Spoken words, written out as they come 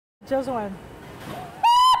Just one.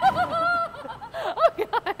 Oh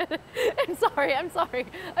God. I'm sorry.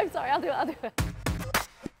 I'll do it.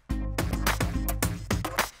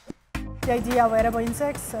 The idea of edible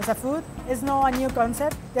insects as a food is not a new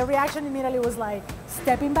concept. The reaction immediately was like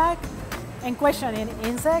stepping back and questioning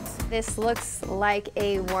insects. This looks like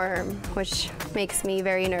a worm, which makes me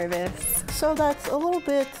very nervous. So that's a little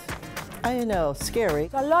bit, I don't know, scary.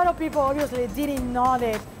 So a lot of people obviously didn't know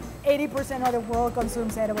that 80% of the world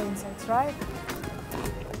consumes edible insects, right?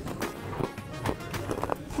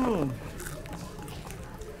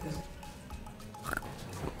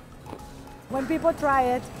 When people try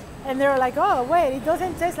it, and they're like, oh, wait, it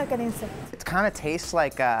doesn't taste like an insect. It kind of tastes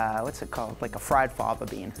like, what's it called? Like a fried fava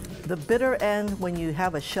bean. The bitter end when you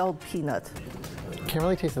have a shelled peanut. Can't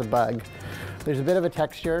really taste the bug. There's a bit of a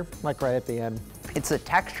texture, like right at the end. It's the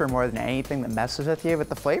texture more than anything that messes with you, but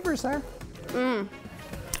the flavor's there.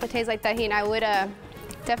 It tastes like tahini. I would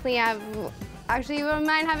definitely have, actually you wouldn't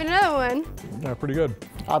mind having another one. Yeah, pretty good.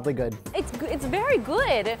 Oddly good. It's very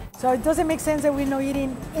good. So it doesn't make sense that we're not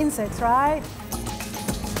eating insects, right?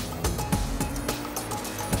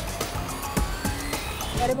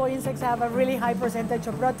 Edible insects have a really high percentage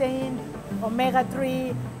of protein,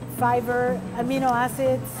 omega-3, fiber, amino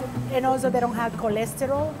acids, and also they don't have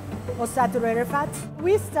cholesterol or saturated fats.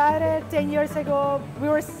 We started 10 years ago. We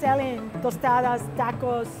were selling tostadas,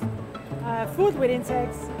 tacos, food with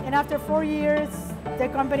insects. And after 4 years, the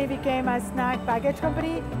company became a snack package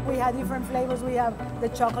company. We had different flavors. We have the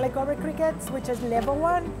chocolate covered crickets, which is level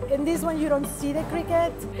 1. In this one, you don't see the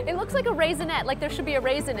cricket. It looks like a raisinette, like there should be a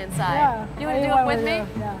raisin inside. Yeah. You want to do it with me?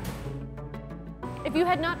 Yeah. If you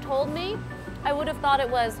had not told me, I would have thought it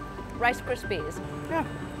was Rice Krispies. Yeah.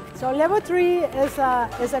 So level 3 is a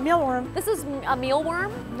mealworm. This is a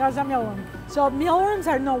mealworm? That's a mealworm. So mealworms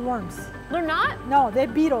are not worms. They're not? No, they're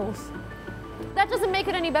beetles. That doesn't make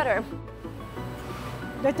it any better.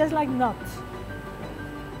 They taste like nuts.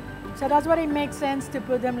 So that's what it makes sense to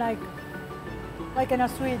put them like in a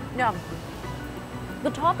sweet. No.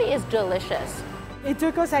 The toffee is delicious. It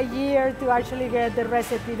took us a year to actually get the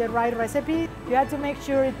recipe, the right recipe. You had to make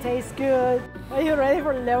sure it tastes good. Are you ready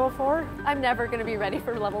for level 4? I'm never going to be ready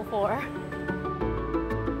for level 4.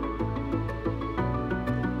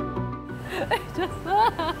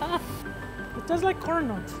 It tastes like corn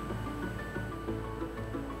nuts.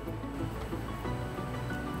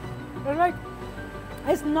 It's like,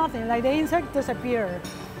 it's nothing, like the insect disappeared.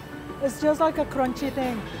 It's just like a crunchy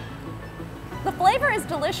thing. The flavor is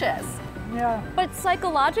delicious. Yeah. But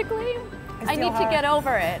psychologically, I need to get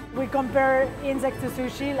over it. We compare insects to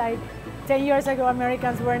sushi. Like 10 years ago,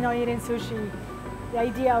 Americans were not eating sushi. The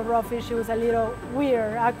idea of raw fish was a little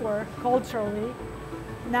weird, awkward, culturally.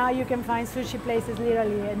 Now you can find sushi places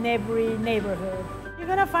literally in every neighborhood. You're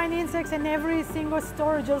gonna find insects in every single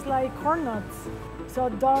store, just like corn nuts. So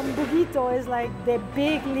Don Bugito is like the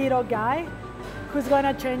big little guy who's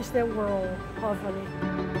gonna change the world, hopefully.